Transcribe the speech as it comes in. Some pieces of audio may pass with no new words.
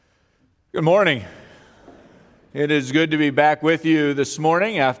Good morning. It is good to be back with you this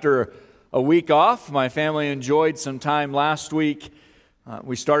morning after a week off. My family enjoyed some time last week.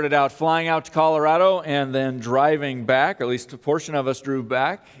 We started out flying out to Colorado and then driving back, or at least a portion of us drove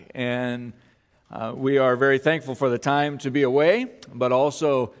back, and we are very thankful for the time to be away, but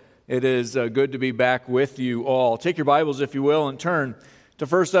also it is good to be back with you all. Take your Bibles, if you will, and turn to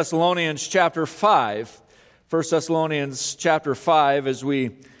 1 Thessalonians chapter 5. 1 Thessalonians chapter 5 as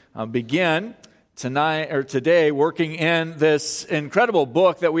we begin today working in this incredible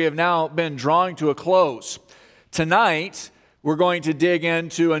book that we have now been drawing to a close. Tonight, we're going to dig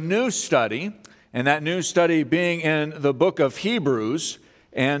into a new study, and that new study being in the book of Hebrews.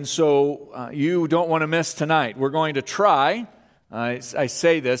 And so you don't want to miss tonight. We're going to try, I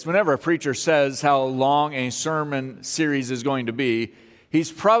say this, whenever a preacher says how long a sermon series is going to be,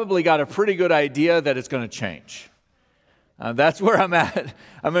 he's probably got a pretty good idea that it's going to change. That's where I'm at.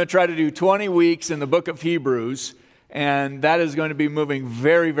 I'm going to try to do 20 weeks in the book of Hebrews, and that is going to be moving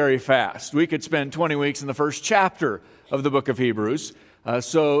very, very fast. We could spend 20 weeks in the first chapter of the book of Hebrews.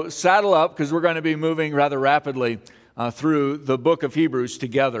 So saddle up, because we're going to be moving rather rapidly through the book of Hebrews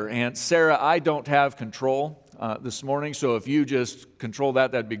together. And Sarah, I don't have control this morning, so if you just control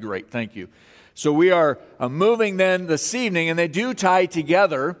that, that'd be great. Thank you. So we are moving then this evening, and they do tie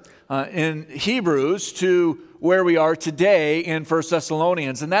together in Hebrews to where we are today in 1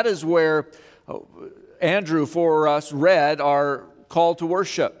 Thessalonians. And that is where Andrew for us read our call to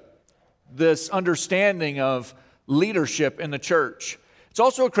worship, this understanding of leadership in the church. It's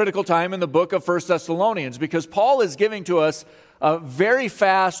also a critical time in the book of 1 Thessalonians because Paul is giving to us a very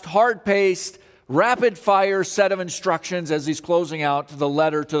fast, hard-paced, rapid-fire set of instructions as he's closing out the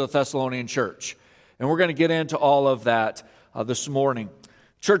letter to the Thessalonian church. And we're going to get into all of that this morning.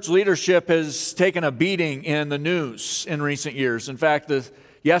 Church leadership has taken a beating in the news in recent years. In fact,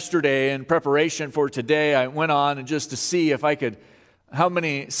 yesterday, in preparation for today, I went on and just to see if I could, how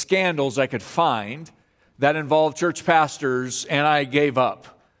many scandals I could find that involved church pastors, and I gave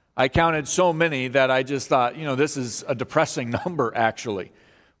up. I counted so many that I just thought, this is a depressing number, actually,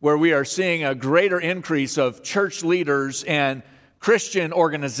 where we are seeing a greater increase of church leaders and Christian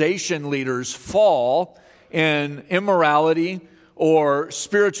organization leaders fall in immorality or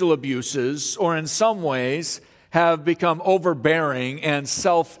spiritual abuses, or in some ways have become overbearing and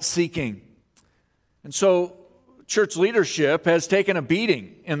self-seeking. And so church leadership has taken a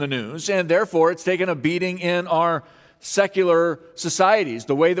beating in the news, and therefore it's taken a beating in our secular societies,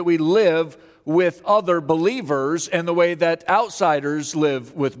 the way that we live with other believers and the way that outsiders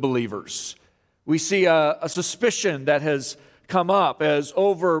live with believers. We see a suspicion that has come up as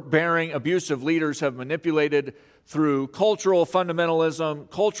overbearing, abusive leaders have manipulated through cultural fundamentalism,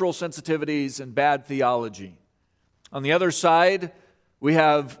 cultural sensitivities, and bad theology. On the other side, we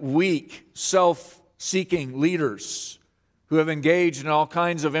have weak, self-seeking leaders who have engaged in all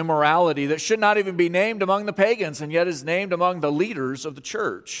kinds of immorality that should not even be named among the pagans and yet is named among the leaders of the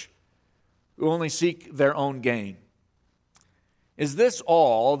church who only seek their own gain. Is this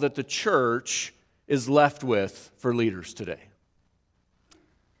all that the church is left with for leaders today?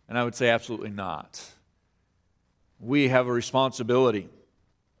 And I would say absolutely not. We have a responsibility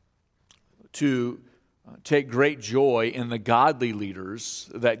to take great joy in the godly leaders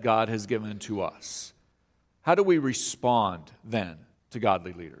that God has given to us. How do we respond then to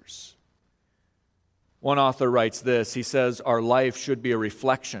godly leaders? One author writes this. He says, our life should be a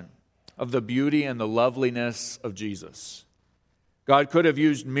reflection of the beauty and the loveliness of Jesus. God could have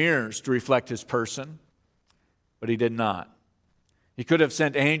used mirrors to reflect his person, but he did not. He could have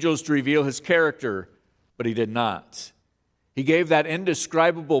sent angels to reveal his character, but he did not. He gave that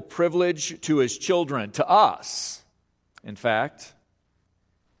indescribable privilege to his children, to us, in fact.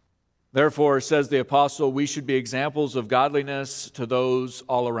 Therefore, says the apostle, we should be examples of godliness to those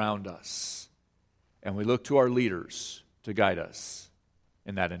all around us. And we look to our leaders to guide us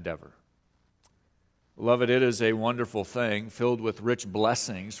in that endeavor. Beloved, it is a wonderful thing filled with rich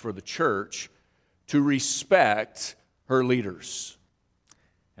blessings for the church to respect her leaders.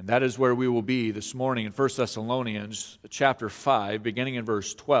 And that is where we will be this morning in 1 Thessalonians chapter 5, beginning in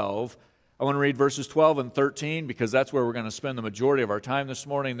verse 12. I want to read verses 12 and 13 because that's where we're going to spend the majority of our time this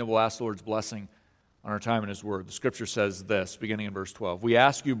morning. Then we'll ask the Lord's blessing on our time in his word. The scripture says this, beginning in verse 12. We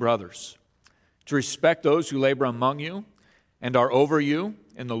ask you, brothers, to respect those who labor among you and are over you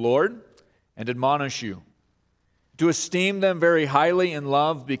in the Lord and admonish you, to esteem them very highly in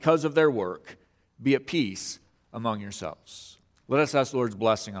love because of their work. Be at peace among yourselves. Let us ask the Lord's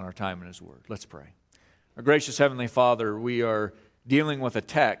blessing on our time in his word. Let's pray. Our gracious Heavenly Father, we are dealing with a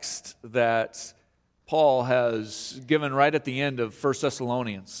text that Paul has given right at the end of 1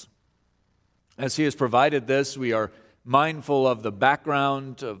 Thessalonians. As he has provided this, we are mindful of the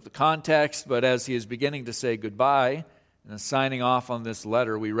background, of the context, but as he is beginning to say goodbye and signing off on this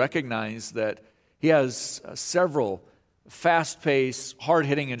letter, we recognize that he has several fast-paced,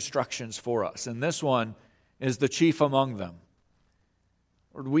 hard-hitting instructions for us, and this one is the chief among them.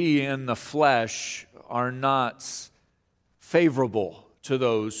 Lord, we in the flesh are not favorable to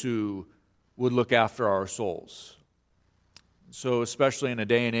those who would look after our souls. So especially in a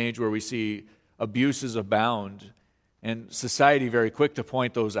day and age where we see abuses abound and society very quick to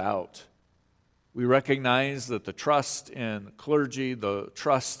point those out, we recognize that the trust in clergy, the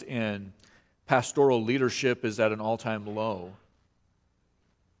trust in pastoral leadership is at an all-time low.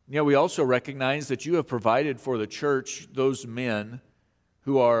 Yet we also recognize that you have provided for the church those men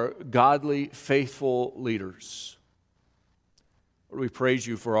who are godly, faithful leaders. Lord, we praise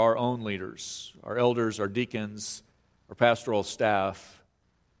you for our own leaders, our elders, our deacons, our pastoral staff,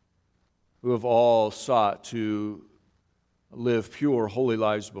 who have all sought to live pure, holy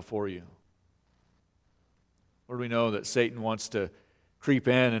lives before you. Lord, we know that Satan wants to creep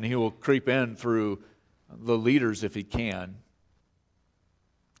in, and he will creep in through the leaders if he can.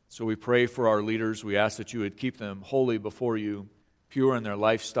 So we pray for our leaders. We ask that you would keep them holy before you, pure in their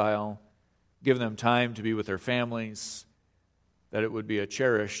lifestyle, give them time to be with their families, that it would be a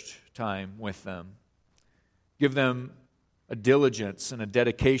cherished time with them. Give them a diligence and a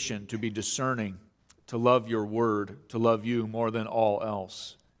dedication to be discerning, to love your word, to love you more than all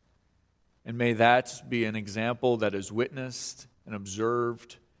else. And may that be an example that is witnessed and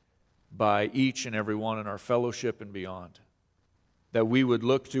observed by each and every one in our fellowship and beyond. That we would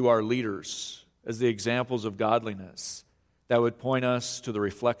look to our leaders as the examples of godliness that would point us to the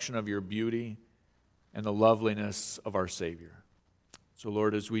reflection of your beauty and the loveliness of our Savior. So,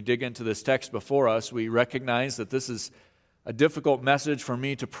 Lord, as we dig into this text before us, we recognize that this is a difficult message for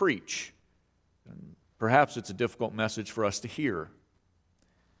me to preach. And perhaps it's a difficult message for us to hear.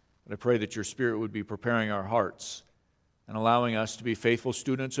 But I pray that your Spirit would be preparing our hearts and allowing us to be faithful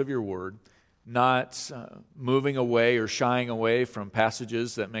students of your word, not moving away or shying away from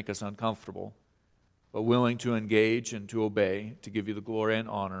passages that make us uncomfortable, but willing to engage and to obey, to give you the glory and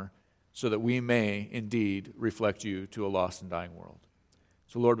honor, so that we may indeed reflect you to a lost and dying world.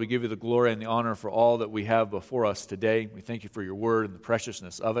 So, Lord, we give you the glory and the honor for all that we have before us today. We thank you for your word and the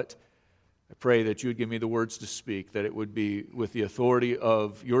preciousness of it. I pray that you would give me the words to speak, that it would be with the authority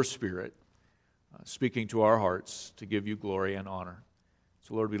of your Spirit, speaking to our hearts to give you glory and honor.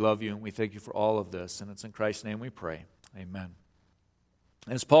 So, Lord, we love you and we thank you for all of this, and it's in Christ's name we pray. Amen.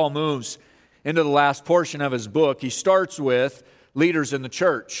 As Paul moves into the last portion of his book, he starts with leaders in the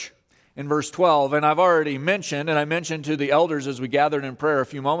church in verse 12. And I've already mentioned, and I mentioned to the elders as we gathered in prayer a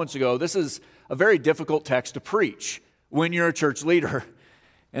few moments ago, this is a very difficult text to preach when you're a church leader.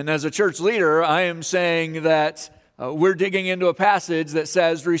 And as a church leader, I am saying that we're digging into a passage that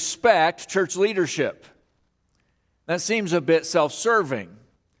says respect church leadership. That seems a bit self-serving,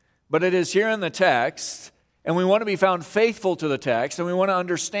 but it is here in the text, and we want to be found faithful to the text, and we want to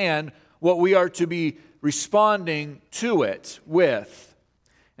understand what we are to be responding to it with.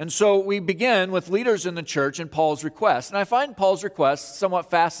 And so we begin with leaders in the church and Paul's request. And I find Paul's request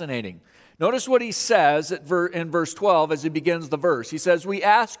somewhat fascinating. Notice what he says in verse 12 as he begins the verse. He says, "We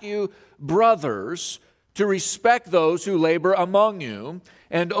ask you, brothers, to respect those who labor among you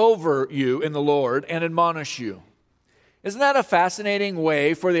and over you in the Lord and admonish you." Isn't that a fascinating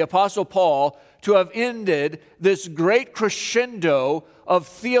way for the Apostle Paul to have ended this great crescendo of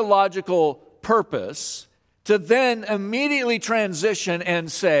theological purpose, to then immediately transition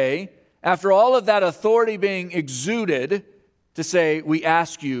and say, after all of that authority being exuded, to say, "We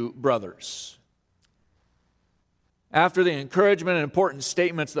ask you, brothers." After the encouragement and important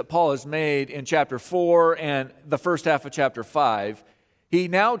statements that Paul has made in chapter 4 and the first half of chapter 5, he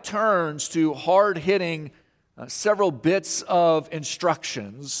now turns to hard-hitting several bits of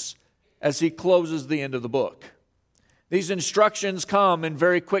instructions as he closes the end of the book. These instructions come in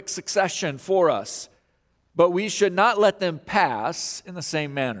very quick succession for us, but we should not let them pass in the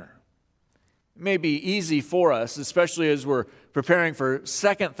same manner. It may be easy for us, especially as we're preparing for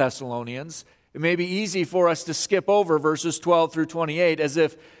 2 Thessalonians, it may be easy for us to skip over verses 12 through 28 as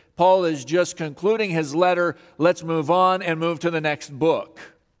if Paul is just concluding his letter, let's move on and move to the next book.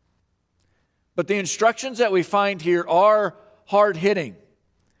 But the instructions that we find here are hard-hitting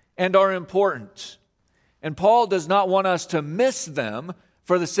and are important. And Paul does not want us to miss them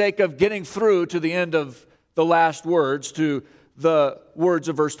for the sake of getting through to the end of the last words, to the words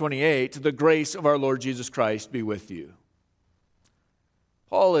of verse 28, "The grace of our Lord Jesus Christ be with you."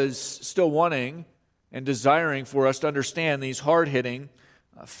 Paul is still wanting and desiring for us to understand these hard-hitting,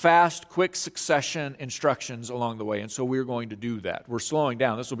 fast, quick succession instructions along the way, and so we're going to do that. We're slowing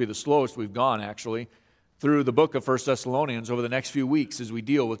down. This will be the slowest we've gone, actually, through the book of 1 Thessalonians over the next few weeks as we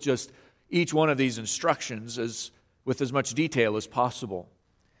deal with just each one of these instructions with as much detail as possible.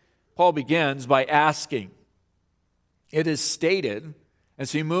 Paul begins by asking. It is stated,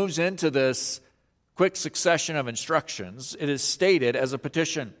 as he moves into this quick succession of instructions, it is stated as a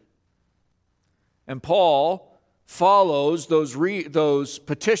petition. And Paul follows those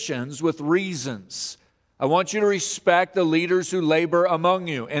petitions with reasons. I want you to respect the leaders who labor among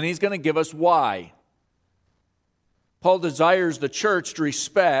you. And he's going to give us why. Paul desires the church to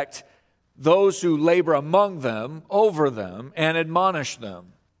respect those who labor among them, over them, and admonish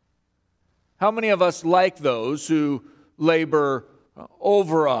them. How many of us like those who labor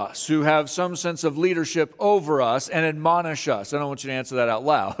over us, who have some sense of leadership over us and admonish us? I don't want you to answer that out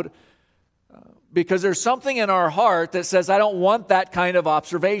loud. Because there's something in our heart that says, I don't want that kind of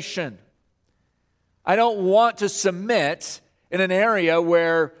observation. I don't want to submit in an area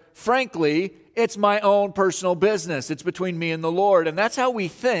where, frankly, it's my own personal business. It's between me and the Lord. And that's how we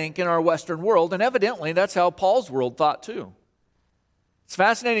think in our Western world. And evidently, that's how Paul's world thought too. It's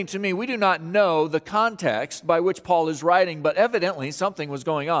fascinating to me. We do not know the context by which Paul is writing, but evidently something was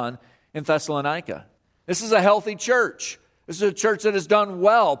going on in Thessalonica. This is a healthy church. This is a church that has done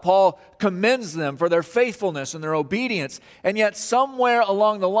well. Paul commends them for their faithfulness and their obedience. And yet somewhere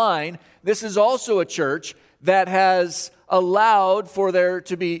along the line, this is also a church that has allowed for there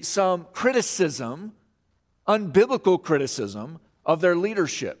to be some criticism, unbiblical criticism of their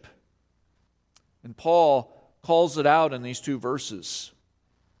leadership. And Paul calls it out in these two verses.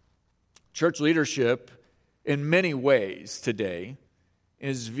 Church leadership, in many ways today,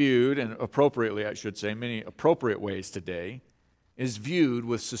 is viewed, and appropriately I should say, many appropriate ways today, is viewed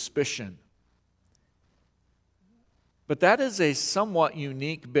with suspicion. But that is a somewhat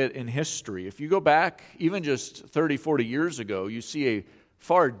unique bit in history. If you go back even just 30, 40 years ago, you see a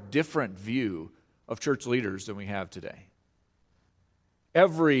far different view of church leaders than we have today.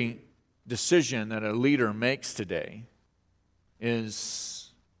 Every decision that a leader makes today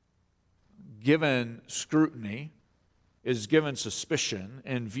is given scrutiny, is given suspicion,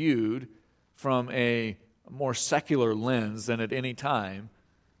 and viewed from a more secular lens than at any time,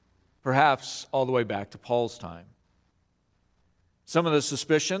 perhaps all the way back to Paul's time. Some of the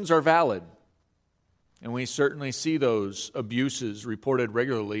suspicions are valid, and we certainly see those abuses reported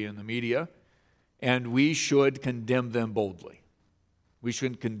regularly in the media, and we should condemn them boldly. We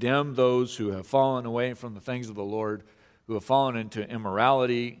should condemn those who have fallen away from the things of the Lord, who have fallen into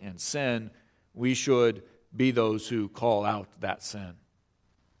immorality and sin. We should be those who call out that sin.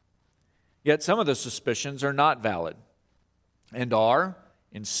 Yet some of the suspicions are not valid and are,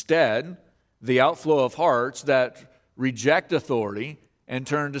 instead, the outflow of hearts that reject authority and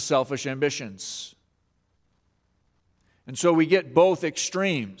turn to selfish ambitions. And so we get both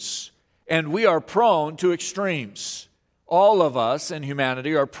extremes, and we are prone to extremes. All of us in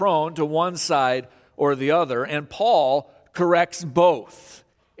humanity are prone to one side or the other, and Paul corrects both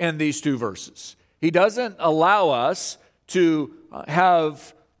in these two verses. He doesn't allow us to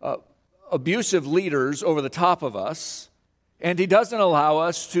have abusive leaders over the top of us, and he doesn't allow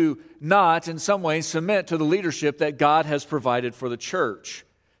us to not, in some way, submit to the leadership that God has provided for the church.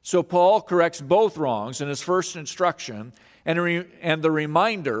 So Paul corrects both wrongs in his first instruction and the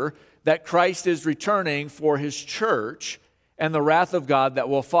reminder that Christ is returning for his church and the wrath of God that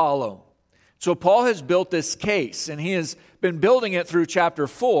will follow. So Paul has built this case, and he has been building it through chapter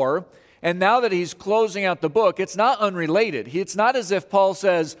 4. And now that he's closing out the book, it's not unrelated. It's not as if Paul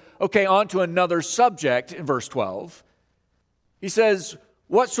says, okay, on to another subject in verse 12. He says,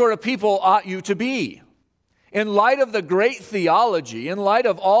 what sort of people ought you to be? In light of the great theology, in light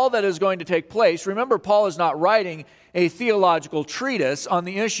of all that is going to take place, remember, Paul is not writing a theological treatise on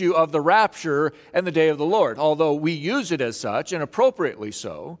the issue of the rapture and the day of the Lord, although we use it as such, and appropriately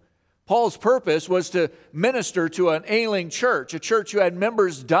so. Paul's purpose was to minister to an ailing church, a church who had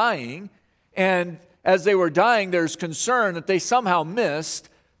members dying, and as they were dying, there's concern that they somehow missed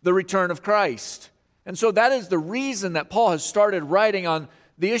the return of Christ. And so that is the reason that Paul has started writing on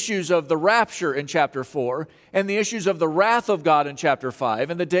the issues of the rapture in chapter 4, and the issues of the wrath of God in chapter 5,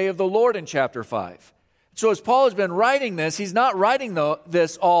 and the day of the Lord in chapter 5. So as Paul has been writing this, he's not writing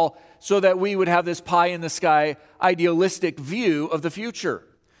this all so that we would have this pie-in-the-sky idealistic view of the future.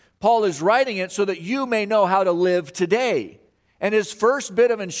 Paul is writing it so that you may know how to live today. And his first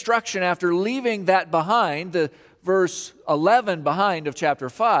bit of instruction after leaving that behind, the verse 11 behind of chapter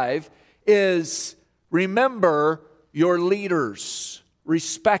 5, is remember your leaders.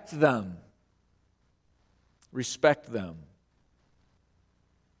 Respect them. Respect them.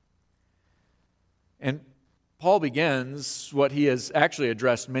 And Paul begins what he has actually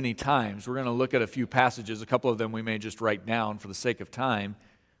addressed many times. We're going to look at a few passages. A couple of them we may just write down for the sake of time.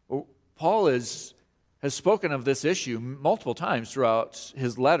 Paul has spoken of this issue multiple times throughout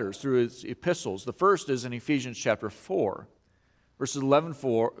his letters, through his epistles. The first is in Ephesians chapter 4, verses 11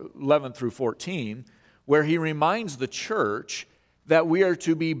 through 14, where he reminds the church that we are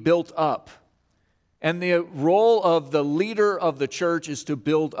to be built up. And the role of the leader of the church is to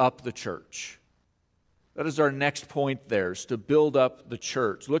build up the church. That is our next point there, is to build up the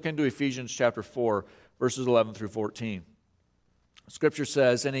church. Look into Ephesians chapter 4, verses 11 through 14. Scripture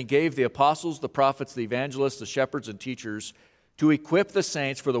says, "And he gave the apostles, the prophets, the evangelists, the shepherds, and teachers to equip the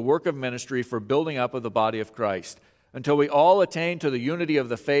saints for the work of ministry, for building up of the body of Christ, until we all attain to the unity of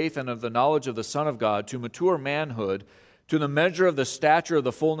the faith and of the knowledge of the Son of God, to mature manhood, to the measure of the stature of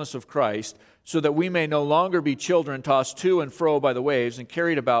the fullness of Christ, so that we may no longer be children tossed to and fro by the waves and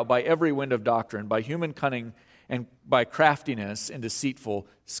carried about by every wind of doctrine, by human cunning and by craftiness and deceitful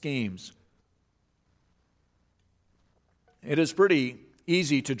schemes." It is pretty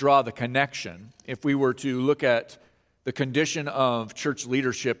easy to draw the connection if we were to look at the condition of church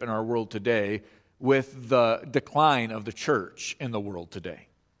leadership in our world today with the decline of the church in the world today.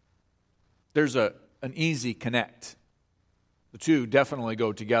 There's an easy connect. The two definitely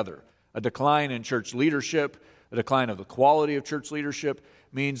go together. A decline in church leadership, a decline of the quality of church leadership,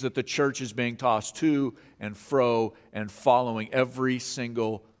 means that the church is being tossed to and fro and following every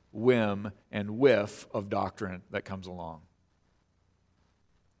single whim and whiff of doctrine that comes along.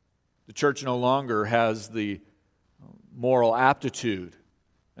 The church no longer has the moral aptitude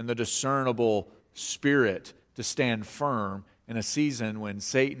and the discernible spirit to stand firm in a season when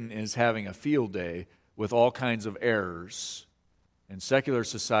Satan is having a field day with all kinds of errors in secular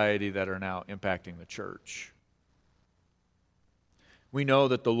society that are now impacting the church. We know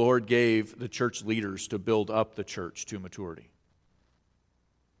that the Lord gave the church leaders to build up the church to maturity.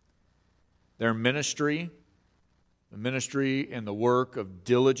 Their ministry, the ministry and the work of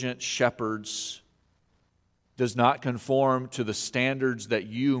diligent shepherds, does not conform to the standards that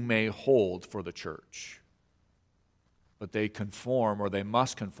you may hold for the church, but they conform, or they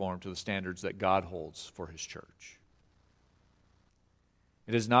must conform, to the standards that God holds for His church.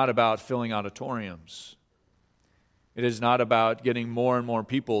 It is not about filling auditoriums. It is not about getting more and more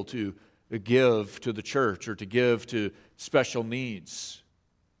people to give to the church or to give to special needs.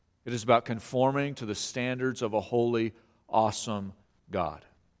 It is about conforming to the standards of a holy, awesome God.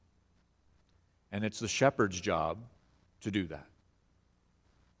 And it's the shepherd's job to do that.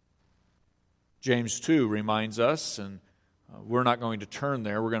 James 2 reminds us, and we're not going to turn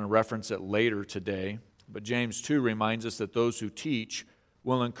there, we're going to reference it later today, but James 2 reminds us that those who teach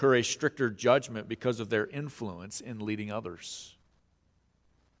will incur a stricter judgment because of their influence in leading others.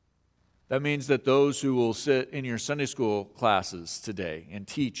 That means that those who will sit in your Sunday school classes today and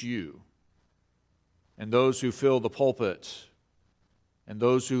teach you, and those who fill the pulpit, and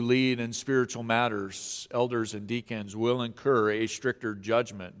those who lead in spiritual matters, elders and deacons, will incur a stricter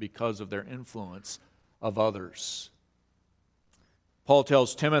judgment because of their influence of others. Paul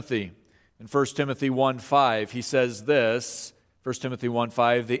tells Timothy in 1 Timothy 1:5, he says this, 1 Timothy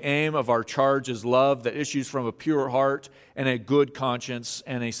 1:5, "The aim of our charge is love that issues from a pure heart and a good conscience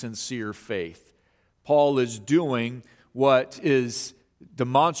and a sincere faith." Paul is doing what is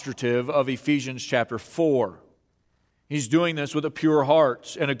demonstrative of Ephesians chapter 4. He's doing this with a pure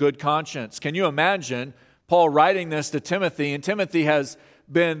heart and a good conscience. Can you imagine Paul writing this to Timothy? And Timothy has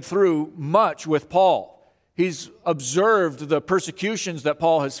been through much with Paul. He's observed the persecutions that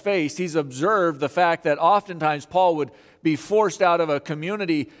Paul has faced. He's observed the fact that oftentimes Paul would be forced out of a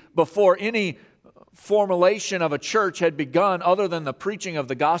community before any formulation of a church had begun other than the preaching of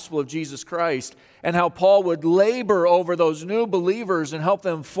the gospel of Jesus Christ, and how Paul would labor over those new believers and help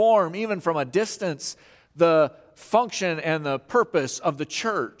them form, even from a distance, the function and the purpose of the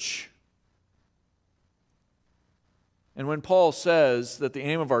church. And when Paul says that the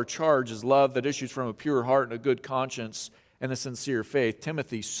aim of our charge is love that issues from a pure heart and a good conscience and a sincere faith,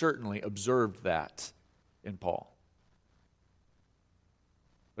 Timothy certainly observed that in Paul.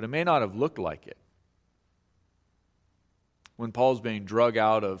 But it may not have looked like it. When Paul's being drug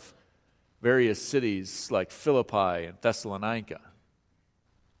out of various cities like Philippi and Thessalonica,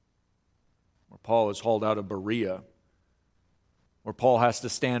 where Paul is hauled out of Berea, where Paul has to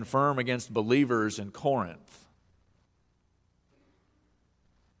stand firm against believers in Corinth.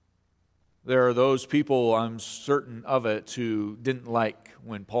 There are those people, I'm certain of it, who didn't like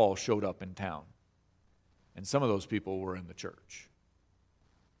when Paul showed up in town. And some of those people were in the church.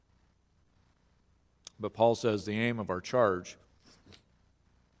 But Paul says the aim of our charge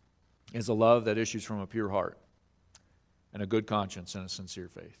is a love that issues from a pure heart and a good conscience and a sincere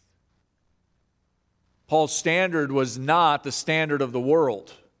faith. Paul's standard was not the standard of the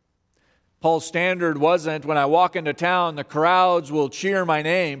world. Paul's standard wasn't, when I walk into town, the crowds will cheer my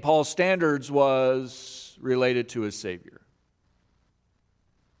name. Paul's standards was related to his Savior.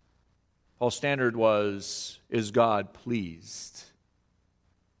 Paul's standard was, is God pleased?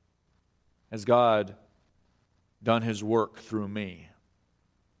 Has God done His work through me?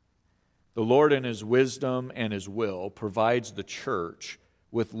 The Lord in His wisdom and His will provides the church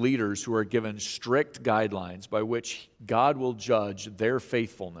with leaders who are given strict guidelines by which God will judge their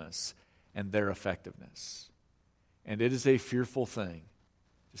faithfulness and their effectiveness. And it is a fearful thing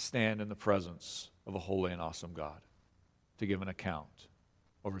to stand in the presence of a holy and awesome God, to give an account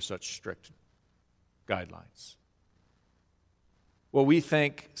over such strict guidelines. What we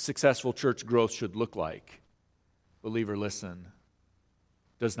think successful church growth should look like, believer, listen,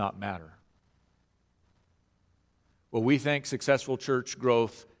 does not matter. What we think successful church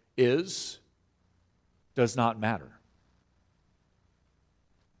growth is, does not matter.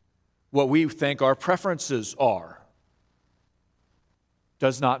 What we think our preferences are,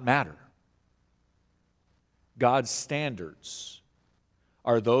 does not matter. God's standards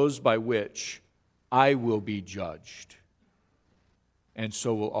are those by which I will be judged, and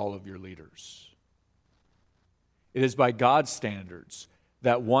so will all of your leaders. It is by God's standards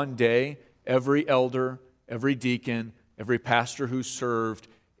that one day every elder, every deacon, every pastor who served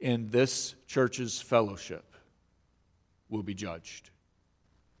in this church's fellowship will be judged.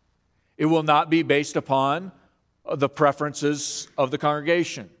 It will not be based upon the preferences of the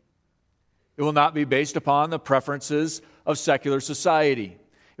congregation. It will not be based upon the preferences of secular society.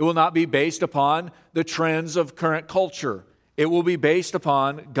 It will not be based upon the trends of current culture. It will be based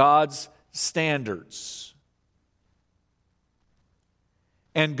upon God's standards.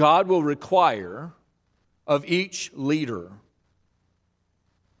 And God will require of each leader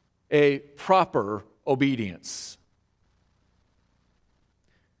a proper obedience.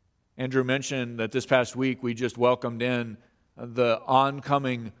 Andrew mentioned that this past week we just welcomed in the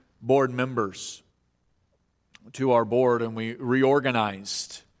oncoming board members to our board, and we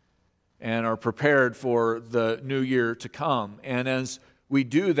reorganized and are prepared for the new year to come. And as we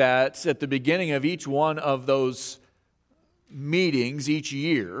do that, at the beginning of each one of those meetings each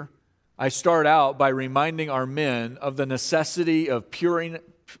year, I start out by reminding our men of the necessity of pureness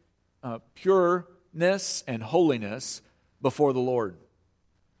and holiness before the Lord.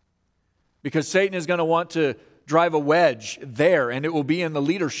 Because Satan is going to want to drive a wedge there, and it will be in the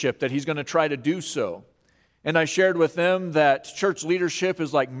leadership that he's going to try to do so. And I shared with them that church leadership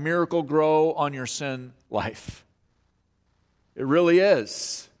is like Miracle Grow on your sin life. It really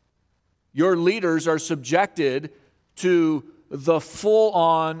is. Your leaders are subjected to the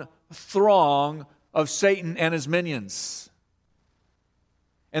full-on throng of Satan and his minions.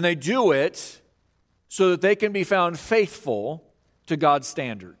 And they do it so that they can be found faithful to God's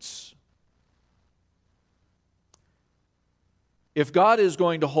standards. If God is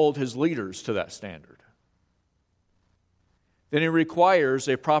going to hold His leaders to that standard, then He requires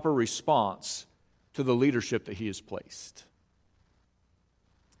a proper response to the leadership that He has placed.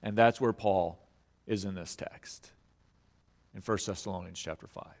 And that's where Paul is in this text, in 1 Thessalonians chapter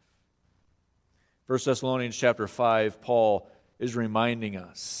 5. 1 Thessalonians chapter 5, Paul is reminding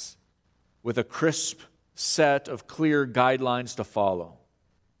us with a crisp set of clear guidelines to follow,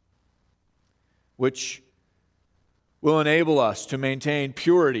 which will enable us to maintain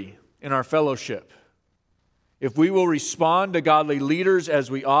purity in our fellowship. If we will respond to godly leaders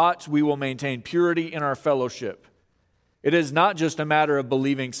as we ought, we will maintain purity in our fellowship. It is not just a matter of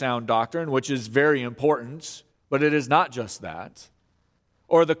believing sound doctrine, which is very important, but it is not just that.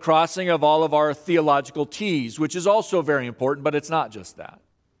 Or the crossing of all of our theological T's, which is also very important, but it's not just that.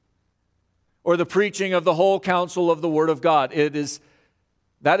 Or the preaching of the whole counsel of the Word of God.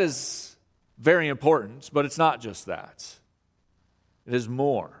 That is very important, but it's not just that. It is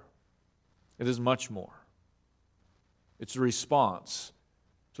more. It is much more. It's a response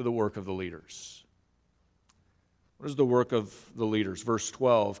to the work of the leaders. What is the work of the leaders? Verse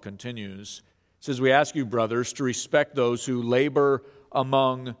 12 continues. It says, "We ask you, brothers, to respect those who labor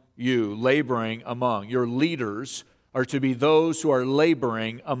among you." Laboring among. Your leaders are to be those who are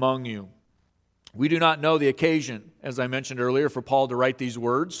laboring among you. We do not know the occasion, as I mentioned earlier, for Paul to write these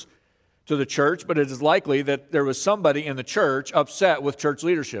words to the church, but it is likely that there was somebody in the church upset with church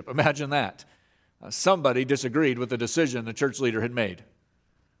leadership. Imagine that. Somebody disagreed with the decision the church leader had made.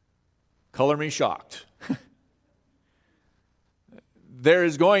 Color me shocked. There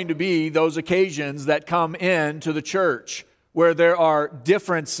is going to be those occasions that come into the church where there are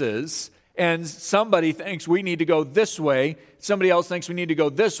differences and somebody thinks we need to go this way, somebody else thinks we need to go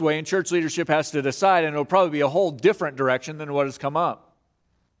this way, and church leadership has to decide, and it'll probably be a whole different direction than what has come up.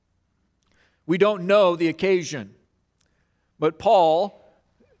 We don't know the occasion, but Paul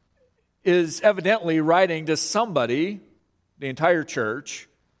is evidently writing to somebody, the entire church,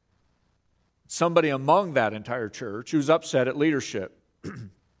 somebody among that entire church who's upset at leadership.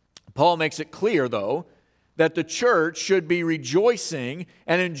 Paul makes it clear, though, that the church should be rejoicing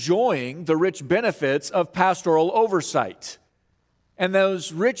and enjoying the rich benefits of pastoral oversight. And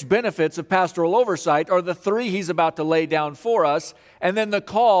those rich benefits of pastoral oversight are the three he's about to lay down for us, and then the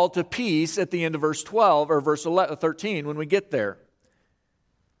call to peace at the end of verse 12 or verse 13 when we get there.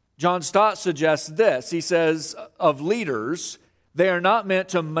 John Stott suggests this. He says of leaders, they are not meant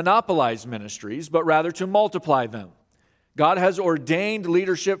to monopolize ministries, but rather to multiply them. God has ordained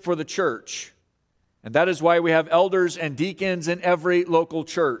leadership for the church, and that is why we have elders and deacons in every local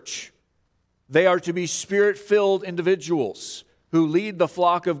church. They are to be spirit-filled individuals who lead the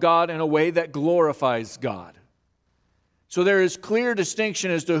flock of God in a way that glorifies God. So there is clear distinction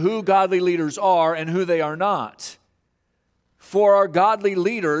as to who godly leaders are and who they are not. For our godly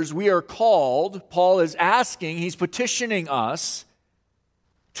leaders, we are called, Paul is asking, he's petitioning us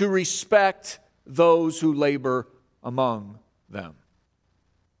to respect those who labor among them.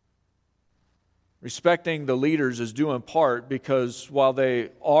 Respecting the leaders is due in part because while they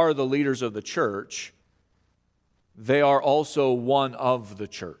are the leaders of the church, they are also one of the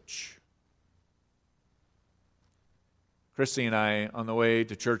church. Christy and I, on the way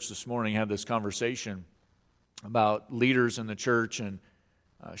to church this morning, had this conversation about leaders in the church and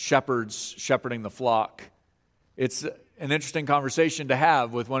shepherds shepherding the flock. It's an interesting conversation to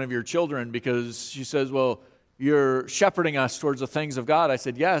have with one of your children because she says, well, you're shepherding us towards the things of God. I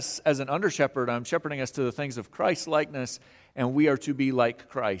said, yes, as an under-shepherd, I'm shepherding us to the things of Christ-likeness, and we are to be like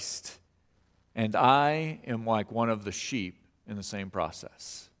Christ. And I am like one of the sheep in the same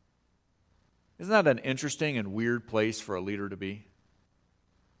process. Isn't that an interesting and weird place for a leader to be?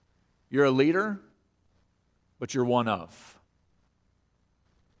 You're a leader, but you're one of.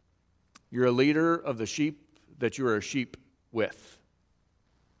 You're a leader of the sheep that you are a sheep with.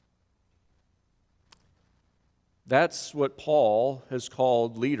 That's what Paul has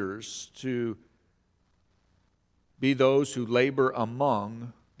called leaders to be, those who labor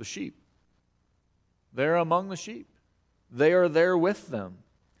among the sheep. They're among the sheep. They are there with them.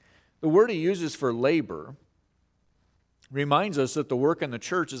 The word he uses for labor reminds us that the work in the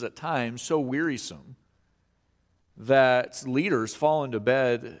church is at times so wearisome that leaders fall into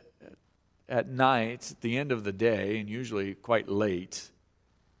bed at night, at the end of the day, and usually quite late,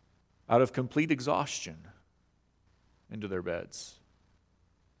 out of complete exhaustion into their beds.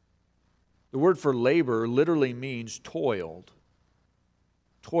 The word for labor literally means toiled,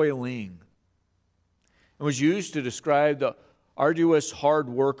 toiling. It was used to describe the arduous hard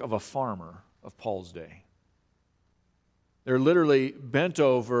work of a farmer of Paul's day. They're literally bent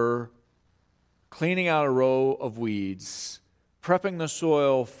over, cleaning out a row of weeds, prepping the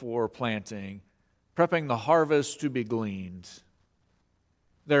soil for planting, prepping the harvest to be gleaned.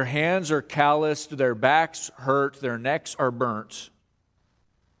 Their hands are calloused, their backs hurt, their necks are burnt.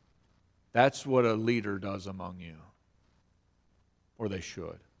 That's what a leader does among you, or they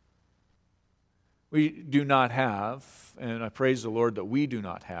should. We do not have, and I praise the Lord that we do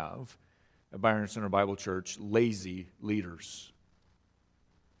not have, at Byron Center Bible Church, lazy leaders.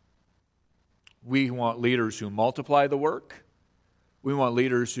 We want leaders who multiply the work. We want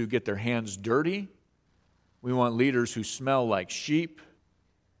leaders who get their hands dirty. We want leaders who smell like sheep.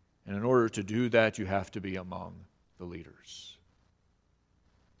 And in order to do that, you have to be among the leaders.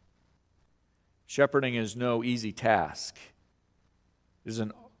 Shepherding is no easy task. It is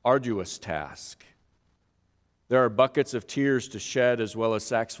an arduous task. There are buckets of tears to shed as well as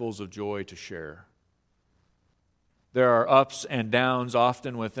sacksfuls of joy to share. There are ups and downs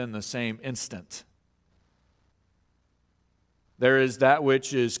often within the same instant. There is that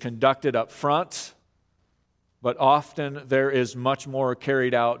which is conducted up front, but often there is much more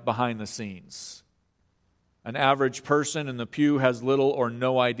carried out behind the scenes. An average person in the pew has little or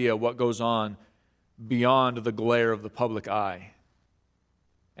no idea what goes on beyond the glare of the public eye.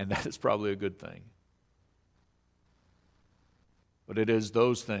 And that is probably a good thing. But it is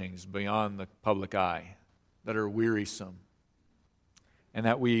those things beyond the public eye that are wearisome and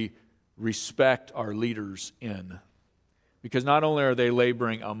that we respect our leaders in. Because not only are they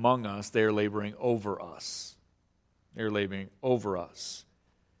laboring among us, they are laboring over us. They're laboring over us.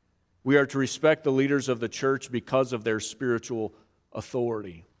 We are to respect the leaders of the church because of their spiritual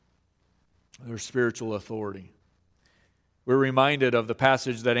authority. Their spiritual authority. We're reminded of the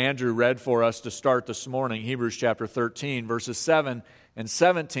passage that Andrew read for us to start this morning, Hebrews chapter 13, verses 7 and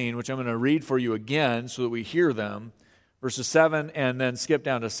 17, which I'm going to read for you again so that we hear them. Verses 7 and then skip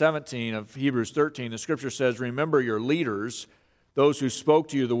down to 17 of Hebrews 13. The Scripture says, "Remember your leaders, those who spoke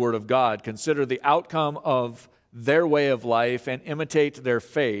to you the word of God. Consider the outcome of their way of life and imitate their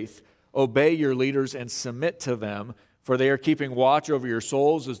faith. Obey your leaders and submit to them, for they are keeping watch over your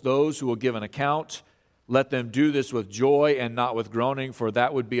souls as those who will give an account. Let them do this with joy and not with groaning, for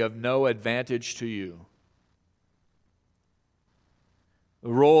that would be of no advantage to you."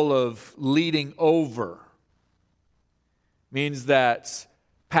 The role of leading over means that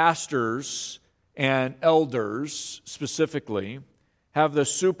pastors and elders specifically have the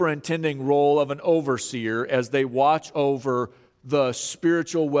superintending role of an overseer as they watch over the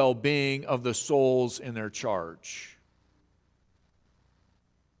spiritual well-being of the souls in their charge.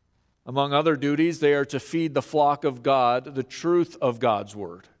 Among other duties, they are to feed the flock of God the truth of God's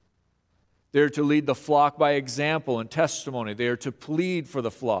word. They are to lead the flock by example and testimony. They are to plead for the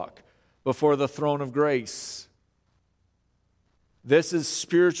flock before the throne of grace. This is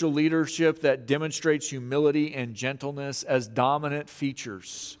spiritual leadership that demonstrates humility and gentleness as dominant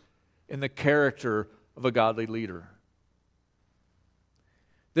features in the character of a godly leader.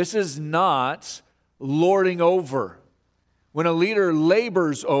 This is not lording over. When a leader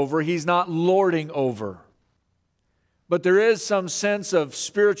labors over, he's not lording over. But there is some sense of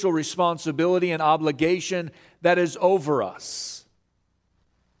spiritual responsibility and obligation that is over us.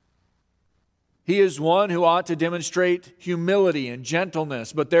 He is one who ought to demonstrate humility and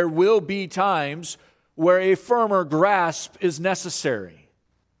gentleness, but there will be times where a firmer grasp is necessary.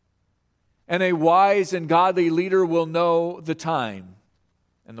 And a wise and godly leader will know the time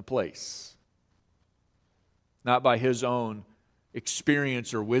and the place. Not by his own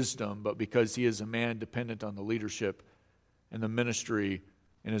experience or wisdom, but because he is a man dependent on the leadership and the ministry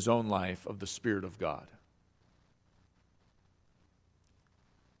in his own life of the Spirit of God.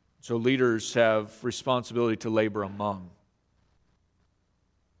 So leaders have responsibility to labor among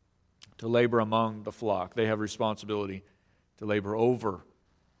the flock. They have responsibility to labor over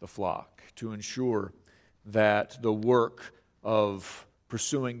the flock, to ensure that the work of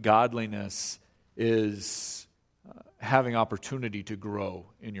pursuing godliness is having opportunity to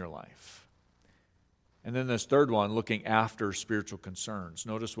grow in your life. And then this third one, looking after spiritual concerns.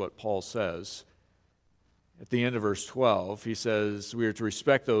 Notice what Paul says at the end of verse 12. He says, "We are to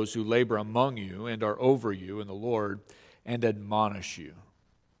respect those who labor among you and are over you in the Lord and admonish you."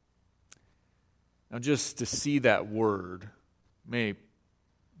 Now, just to see that word may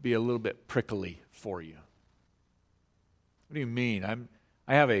be a little bit prickly for you. What do you mean?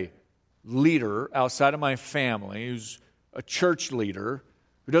 I have a leader outside of my family who's a church leader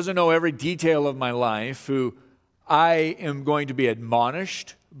who doesn't know every detail of my life, who I am going to be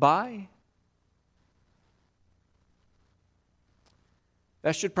admonished by?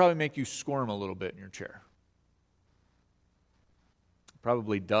 That should probably make you squirm a little bit in your chair. It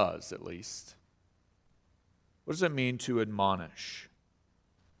probably does, at least. What does it mean to admonish?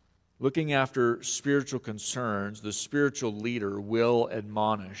 Looking after spiritual concerns, the spiritual leader will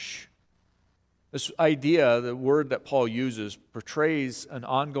admonish. This idea, the word that Paul uses, portrays an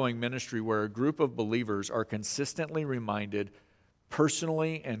ongoing ministry where a group of believers are consistently reminded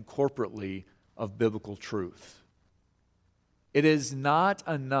personally and corporately of biblical truth. It is not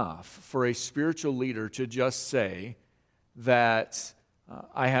enough for a spiritual leader to just say that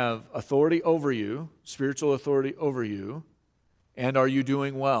I have authority over you, spiritual authority over you, and are you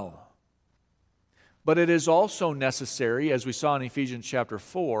doing well? But it is also necessary, as we saw in Ephesians chapter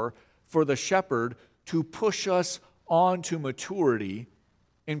 4, for the shepherd to push us on to maturity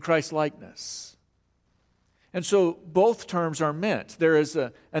in Christ's likeness. And so both terms are meant. There is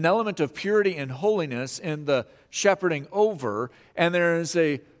an element of purity and holiness in the shepherding over, and there is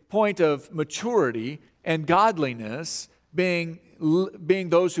a point of maturity and godliness being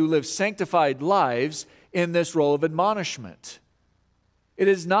those who live sanctified lives in this role of admonishment. It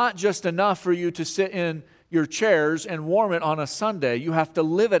is not just enough for you to sit in your chairs and warm it on a Sunday. You have to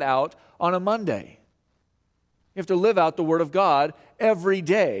live it out on a Monday. You have to live out the Word of God every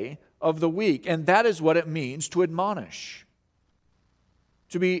day of the week. And that is what it means to admonish,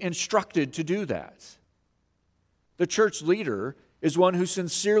 to be instructed to do that. The church leader is one who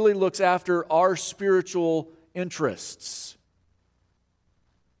sincerely looks after our spiritual interests.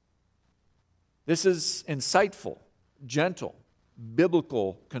 This is insightful, gentle,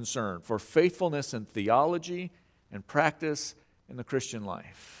 biblical concern for faithfulness in theology and practice in the Christian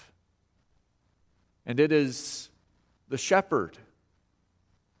life. And it is the shepherd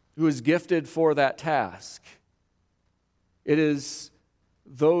who is gifted for that task. It is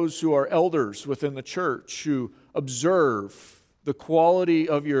those who are elders within the church who observe the quality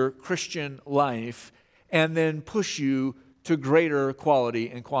of your Christian life and then push you to greater quality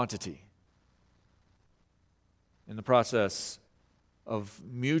and quantity. In the process of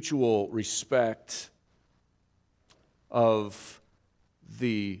mutual respect, of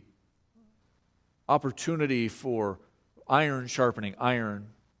the opportunity for iron sharpening iron,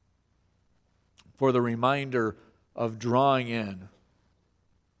 for the reminder of drawing in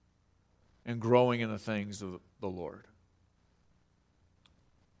and growing in the things of the Lord.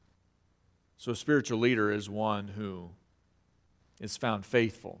 So a spiritual leader is one who is found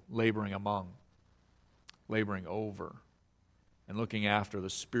faithful, laboring among, laboring over, and looking after the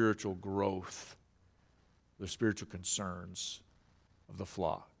spiritual growth, the spiritual concerns of the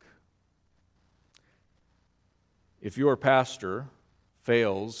flock. If your pastor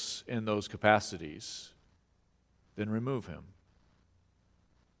fails in those capacities, then remove him.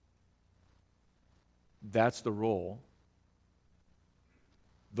 That's the role.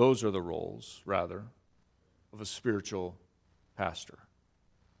 Those are the roles, rather, of a spiritual pastor,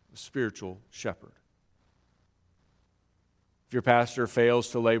 a spiritual shepherd. If your pastor fails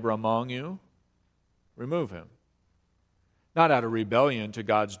to labor among you, remove him. Not out of rebellion to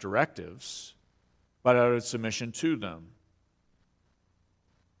God's directives, but out of submission to them.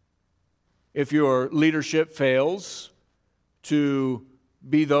 If your leadership fails to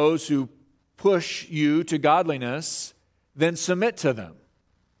be those who push you to godliness, then submit to them.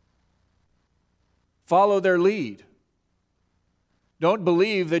 Follow their lead. Don't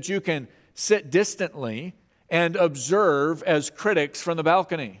believe that you can sit distantly and observe as critics from the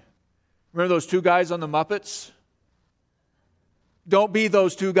balcony. Remember those two guys on the Muppets? Don't be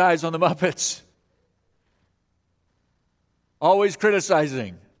those two guys on the Muppets. Always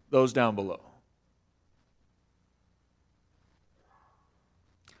criticizing those down below.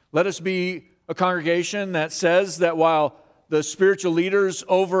 Let us be a congregation that says that while the spiritual leaders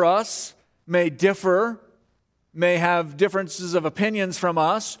over us may differ, may have differences of opinions from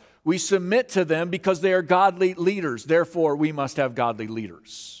us, we submit to them because they are godly leaders. Therefore, we must have godly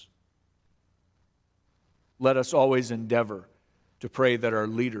leaders. Let us always endeavor to pray that our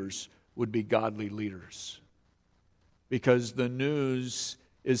leaders would be godly leaders, because the news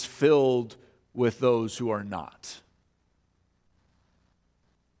is filled with those who are not.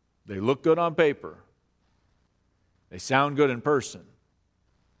 They look good on paper. They sound good in person,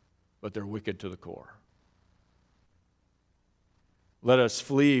 but they're wicked to the core. Let us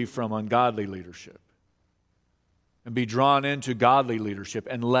flee from ungodly leadership and be drawn into godly leadership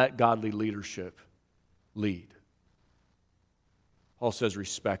and let godly leadership lead. Paul says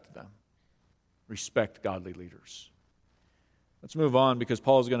respect them. Respect godly leaders. Let's move on, because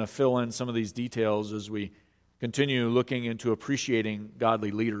Paul is going to fill in some of these details as we continue looking into appreciating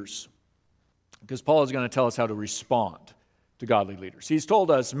godly leaders. Because Paul is going to tell us how to respond to godly leaders. He's told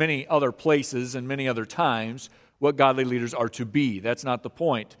us many other places and many other times what godly leaders are to be. That's not the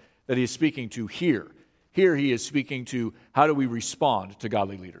point that he is speaking to here. Here he is speaking to how do we respond to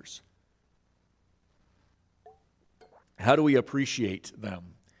godly leaders. How do we appreciate them?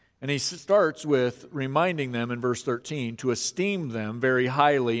 And he starts with reminding them in verse 13 to esteem them very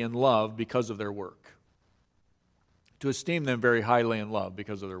highly in love because of their work. To esteem them very highly in love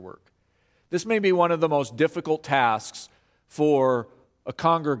because of their work. This may be one of the most difficult tasks for a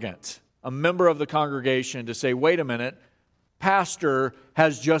congregant, a member of the congregation, to say, wait a minute, pastor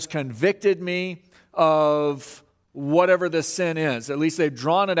has just convicted me of whatever this sin is. At least they've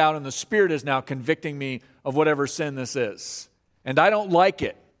drawn it out, and the Spirit is now convicting me of whatever sin this is. And I don't like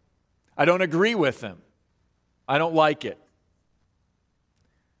it. I don't agree with them. I don't like it.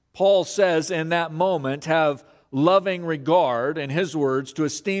 Paul says in that moment, have loving regard, in his words, to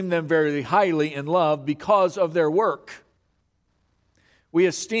esteem them very highly in love because of their work. We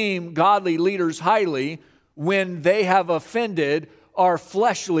esteem godly leaders highly when they have offended our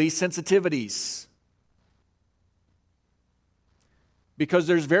fleshly sensitivities. Because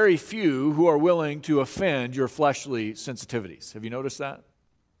there's very few who are willing to offend your fleshly sensitivities. Have you noticed that?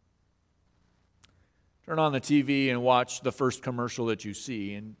 Turn on the TV and watch the first commercial that you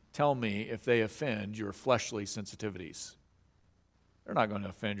see and tell me if they offend your fleshly sensitivities. They're not going to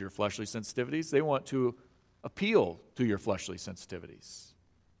offend your fleshly sensitivities. They want to appeal to your fleshly sensitivities.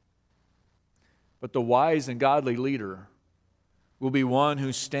 But the wise and godly leader will be one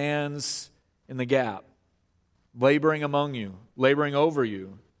who stands in the gap, laboring among you, laboring over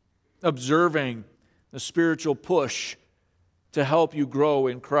you, observing the spiritual push to help you grow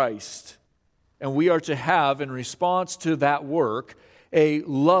in Christ. And we are to have, in response to that work, a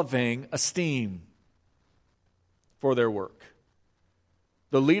loving esteem for their work.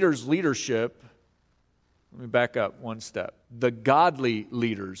 The leader's leadership, let me back up one step. The godly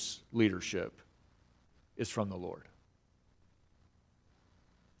leader's leadership is from the Lord.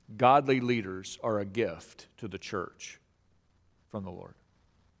 Godly leaders are a gift to the church from the Lord.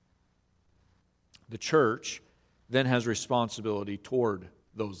 The church then has responsibility toward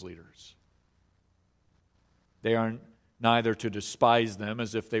those leaders. They are neither to despise them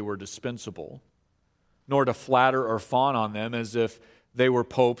as if they were dispensable, nor to flatter or fawn on them as if they were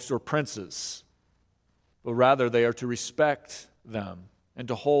popes or princes, but rather they are to respect them and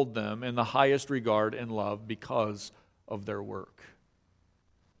to hold them in the highest regard and love because of their work.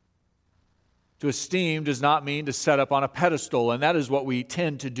 To esteem does not mean to set up on a pedestal, and that is what we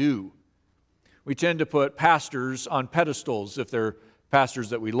tend to do. We tend to put pastors on pedestals. If they're pastors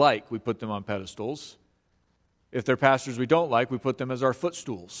that we like, we put them on pedestals. If they're pastors we don't like, we put them as our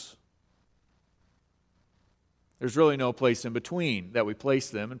footstools. There's really no place in between that we place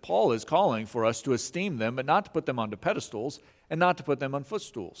them, and Paul is calling for us to esteem them, but not to put them onto pedestals and not to put them on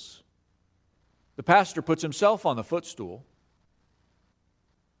footstools. The pastor puts himself on the footstool.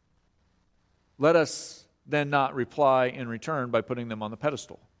 Let us then not reply in return by putting them on the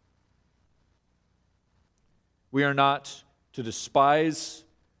pedestal. We are not to despise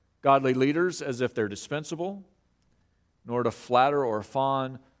godly leaders as if they're dispensable, nor to flatter or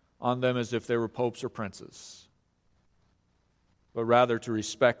fawn on them as if they were popes or princes, but rather to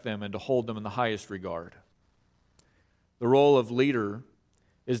respect them and to hold them in the highest regard. The role of leader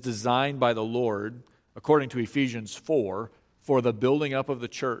is designed by the Lord, according to Ephesians 4, for the building up of the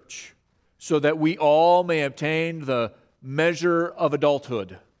church, so that we all may obtain the measure of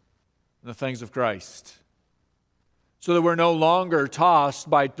adulthood in the things of Christ. So that we're no longer tossed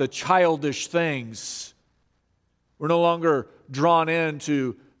by the childish things. We're no longer drawn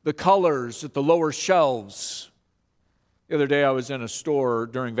into the colors at the lower shelves. The other day I was in a store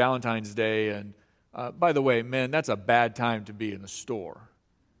during Valentine's Day, and by the way, men, that's a bad time to be in the store,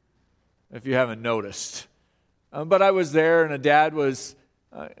 if you haven't noticed. But I was there, and a dad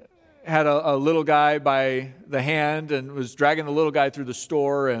had a little guy by the hand and was dragging the little guy through the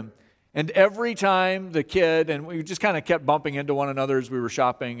store, and every time the kid, and we just kind of kept bumping into one another as we were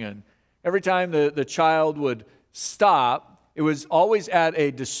shopping, and every time the child would stop, it was always at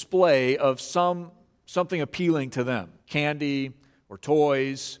a display of something appealing to them, candy or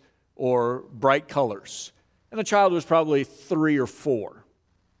toys or bright colors. And the child was probably 3 or 4.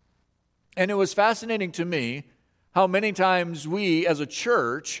 And it was fascinating to me how many times we as a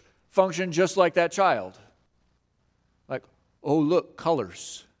church function just like that child. Like, oh, look,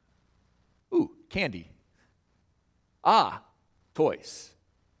 colors. Ooh, candy. Ah, toys.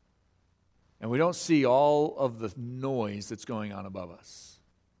 And we don't see all of the noise that's going on above us.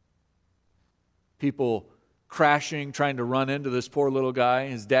 People crashing, trying to run into this poor little guy.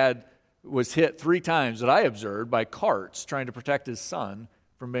 His dad was hit 3 times that I observed by carts trying to protect his son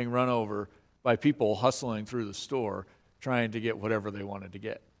from being run over by people hustling through the store trying to get whatever they wanted to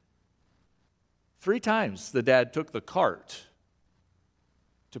get. 3 times the dad took the cart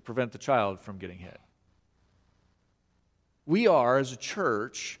to prevent the child from getting hit. We are, as a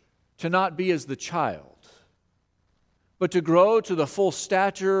church, to not be as the child, but to grow to the full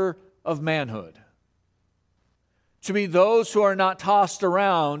stature of manhood. To be those who are not tossed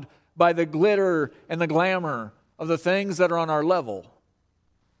around by the glitter and the glamour of the things that are on our level.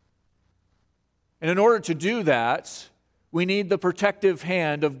 And in order to do that, we need the protective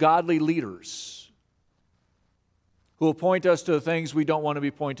hand of godly leaders who will point us to the things we don't want to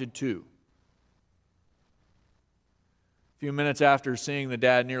be pointed to. A few minutes after seeing the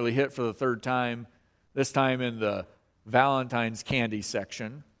dad nearly hit for the 3rd time, this time in the Valentine's candy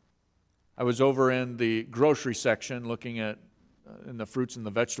section, I was over in the grocery section looking at in the fruits and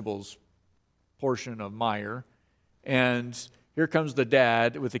the vegetables portion of Meijer, and here comes the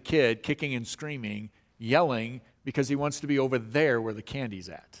dad with the kid kicking and screaming, yelling because he wants to be over there where the candy's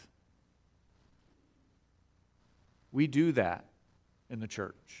at. We do that in the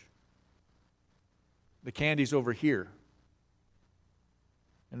church. The candy's over here.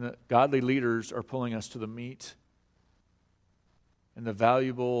 And the godly leaders are pulling us to the meat and the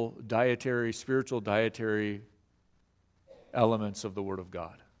valuable spiritual dietary elements of the Word of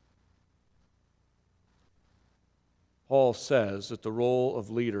God. Paul says that the role of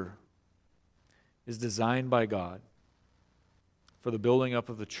leader is designed by God for the building up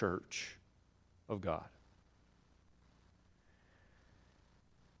of the church of God.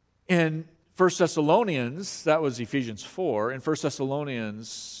 In 1 Thessalonians, that was Ephesians 4, in 1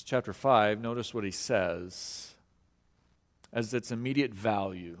 Thessalonians chapter 5, notice what he says as its immediate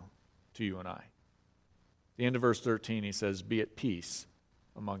value to you and I. the end of verse 13, he says, be at peace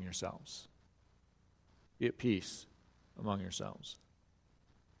among yourselves. Be at peace among yourselves.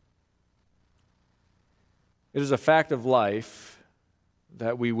 It is a fact of life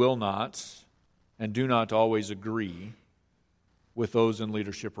that we will not and do not always agree with those in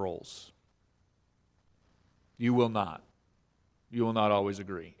leadership roles. You will not. You will not always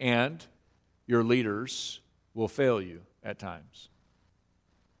agree. And your leaders will fail you at times.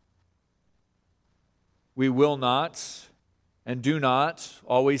 We will not and do not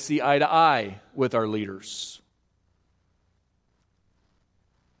always see eye to eye with our leaders.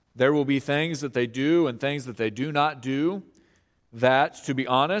 There will be things that they do and things that they do not do that, to be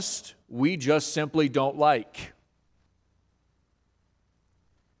honest, we just simply don't like.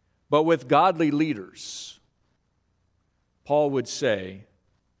 But with godly leaders, Paul would say,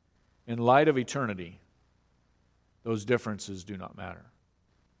 in light of eternity, those differences do not matter.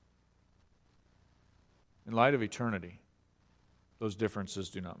 In light of eternity, those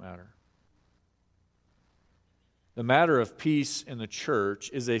differences do not matter. The matter of peace in the church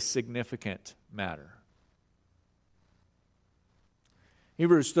is a significant matter.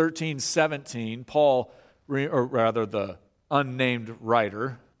 Hebrews 13:17, Paul, or rather the unnamed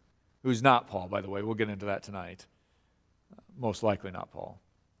writer, who's not Paul, by the way, we'll get into that tonight. Most likely not Paul.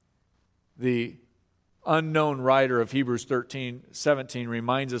 The unknown writer of Hebrews 13:17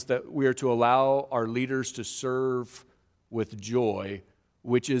 reminds us that we are to allow our leaders to serve with joy,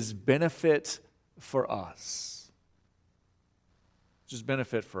 which is benefit for us. Which is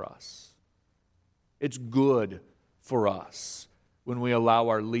benefit for us. It's good for us when we allow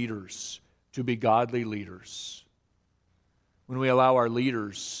our leaders to be godly leaders. When we allow our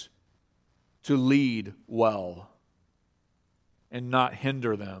leaders to lead well and not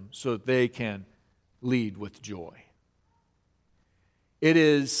hinder them so that they can lead with joy. It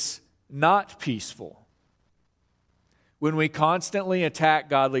is not peaceful when we constantly attack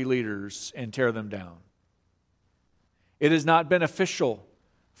godly leaders and tear them down. It is not beneficial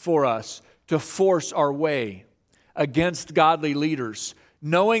for us to force our way against godly leaders,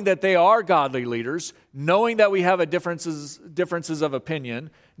 knowing that they are godly leaders, knowing that we have differences of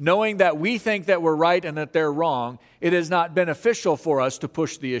opinion, knowing that we think that we're right and that they're wrong. It is not beneficial for us to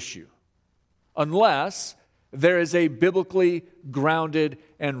push the issue unless there is a biblically grounded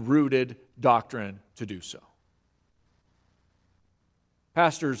and rooted doctrine to do so.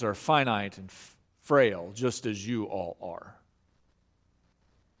 Pastors are finite and frail, just as you all are.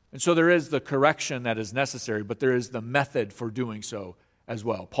 And so there is the correction that is necessary, but there is the method for doing so as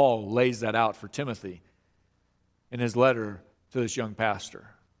well. Paul lays that out for Timothy in his letter to this young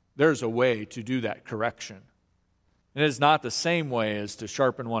pastor. There's a way to do that correction. And it is not the same way as to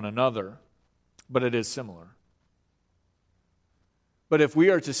sharpen one another, but it is similar. But if we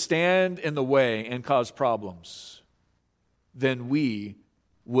are to stand in the way and cause problems, then we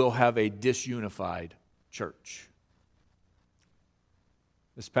will have a disunified church.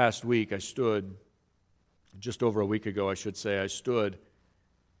 This past week, just over a week ago, I stood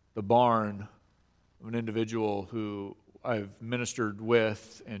the barn of an individual who I've ministered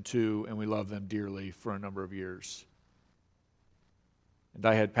with and to, and we love them dearly for a number of years. And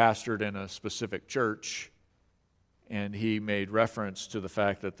I had pastored in a specific church, and he made reference to the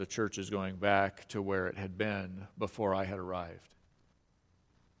fact that the church is going back to where it had been before I had arrived.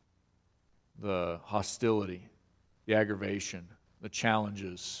 The hostility, the aggravation, the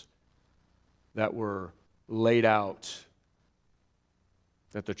challenges that were laid out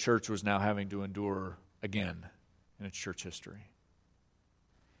that the church was now having to endure again in its church history.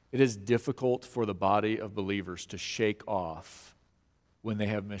 It is difficult for the body of believers to shake off when they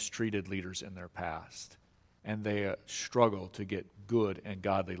have mistreated leaders in their past, and they struggle to get good and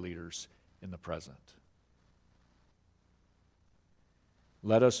godly leaders in the present.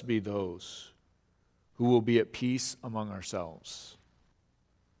 Let us be those who will be at peace among ourselves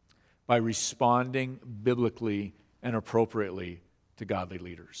by responding biblically and appropriately to godly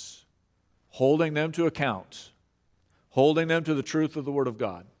leaders, holding them to account, holding them to the truth of the Word of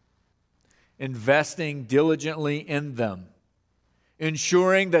God, investing diligently in them,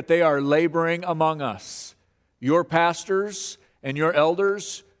 ensuring that they are laboring among us. Your pastors and your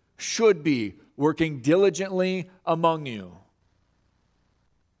elders should be working diligently among you.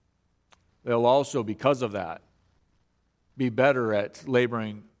 They'll also, because of that, be better at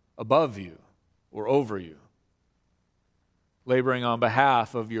laboring above you or over you, laboring on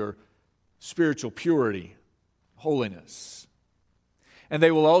behalf of your spiritual purity, holiness. And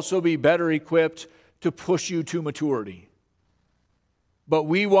they will also be better equipped to push you to maturity. But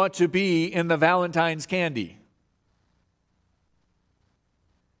we want to be in the Valentine's candy.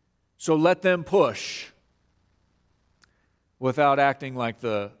 So let them push without acting like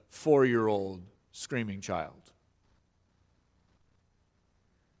the 4-year-old screaming child.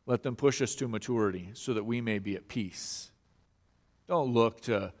 Let them push us to maturity so that we may be at peace. Don't look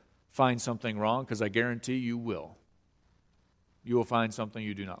to find something wrong, because I guarantee you will. You will find something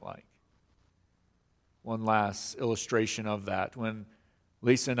you do not like. One last illustration of that. When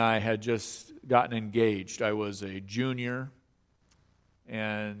Lisa and I had just gotten engaged, I was a junior,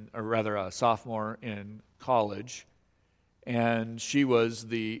 or rather a sophomore in college, and she was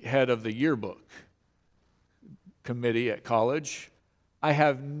the head of the yearbook committee at college. I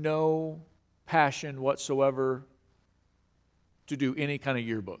have no passion whatsoever to do any kind of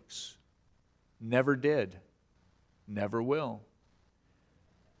yearbooks. Never did. Never will.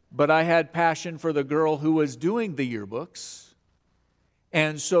 But I had passion for the girl who was doing the yearbooks.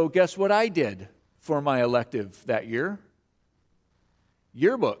 And so guess what I did for my elective that year?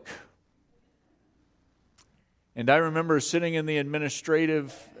 Yearbook. And I remember sitting in the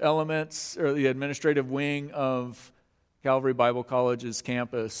administrative elements, or the administrative wing of Calvary Bible College's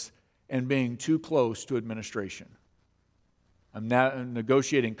campus, and being too close to administration. I'm now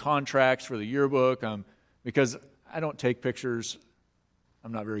negotiating contracts for the yearbook because I don't take pictures.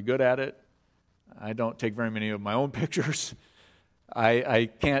 I'm not very good at it. I don't take very many of my own pictures. I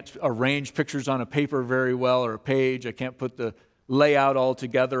can't arrange pictures on a paper very well or a page. I can't put the layout all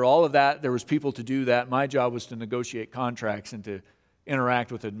together. All of that, there was people to do that. My job was to negotiate contracts and to interact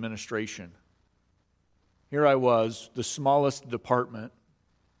with administration. Here I was, the smallest department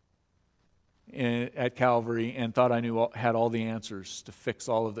at Calvary, and thought I had all the answers to fix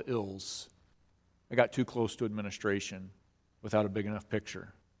all of the ills. I got too close to administration without a big enough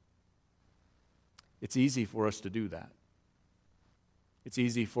picture. It's easy for us to do that. It's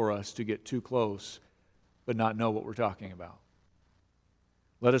easy for us to get too close but not know what we're talking about.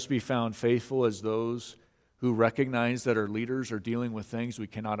 Let us be found faithful as those who recognize that our leaders are dealing with things we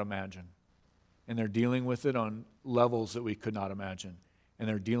cannot imagine. And they're dealing with it on levels that we could not imagine. And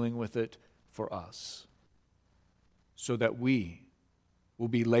they're dealing with it for us, so that we will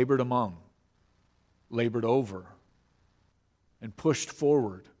be labored among, labored over, and pushed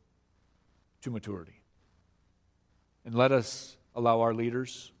forward to maturity. And let us allow our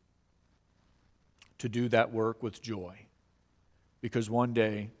leaders to do that work with joy, because one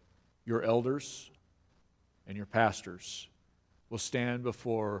day your elders and your pastors will stand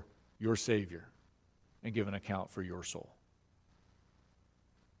before your Savior and give an account for your soul.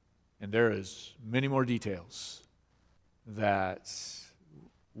 And there is many more details that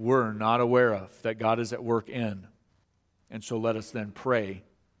we're not aware of, that God is at work in. And so let us then pray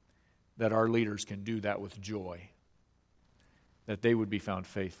that our leaders can do that with joy, that they would be found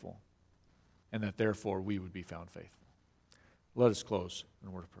faithful, and that therefore we would be found faithful. Let us close in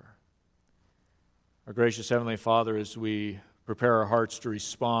a word of prayer. Our gracious Heavenly Father, as we prepare our hearts to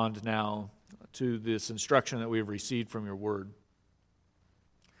respond now to this instruction that we have received from your word,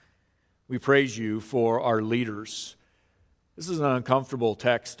 we praise you for our leaders. This is an uncomfortable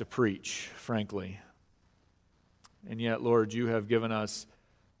text to preach, frankly. And yet, Lord, you have given us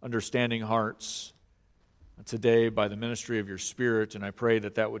understanding hearts today by the ministry of your Spirit, and I pray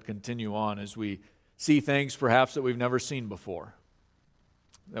that that would continue on as we see things perhaps that we've never seen before,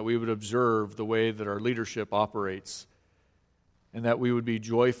 that we would observe the way that our leadership operates, and that we would be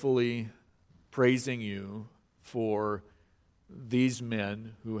joyfully praising you for these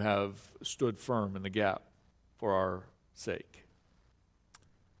men who have stood firm in the gap for our sake.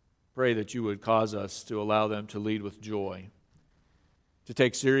 Pray that you would cause us to allow them to lead with joy, to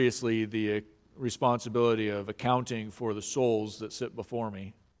take seriously the responsibility of accounting for the souls that sit before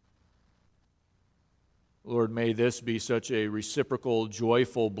me. Lord, may this be such a reciprocal,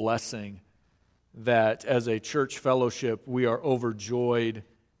 joyful blessing that as a church fellowship we are overjoyed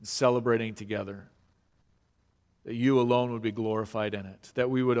and celebrating together, that you alone would be glorified in it, that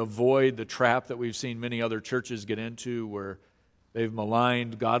we would avoid the trap that we've seen many other churches get into where they've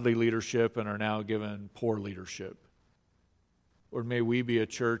maligned godly leadership and are now given poor leadership. Lord, may we be a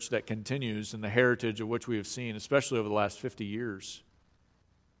church that continues in the heritage of which we have seen, especially over the last 50 years,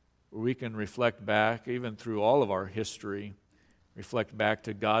 where we can reflect back, even through all of our history, reflect back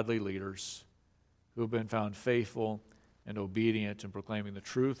to godly leaders who have been found faithful and obedient in proclaiming the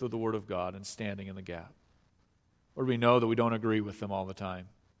truth of the Word of God and standing in the gap. Lord, we know that we don't agree with them all the time.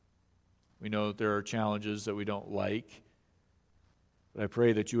 We know that there are challenges that we don't like. But I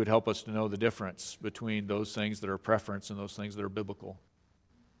pray that you would help us to know the difference between those things that are preference and those things that are biblical.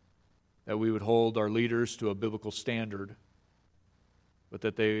 That we would hold our leaders to a biblical standard, but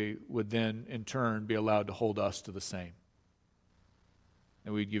that they would then, in turn, be allowed to hold us to the same.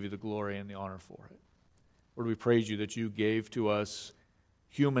 And we'd give you the glory and the honor for it. Lord, we praise you that you gave to us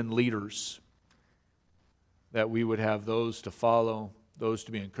human leaders, that we would have those to follow, those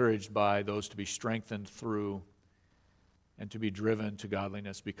to be encouraged by, those to be strengthened through, and to be driven to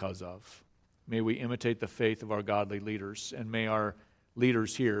godliness because of. May we imitate the faith of our godly leaders, and may our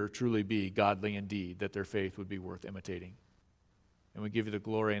leaders here truly be godly indeed, that their faith would be worth imitating. And we give you the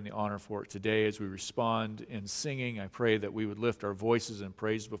glory and the honor for it today as we respond in singing. I pray that we would lift our voices in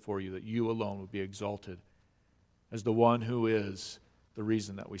praise before you, that you alone would be exalted as the one who is the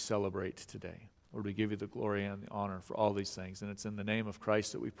reason that we celebrate today. Lord, we give you the glory and the honor for all these things, and it's in the name of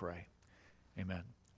Christ that we pray. Amen.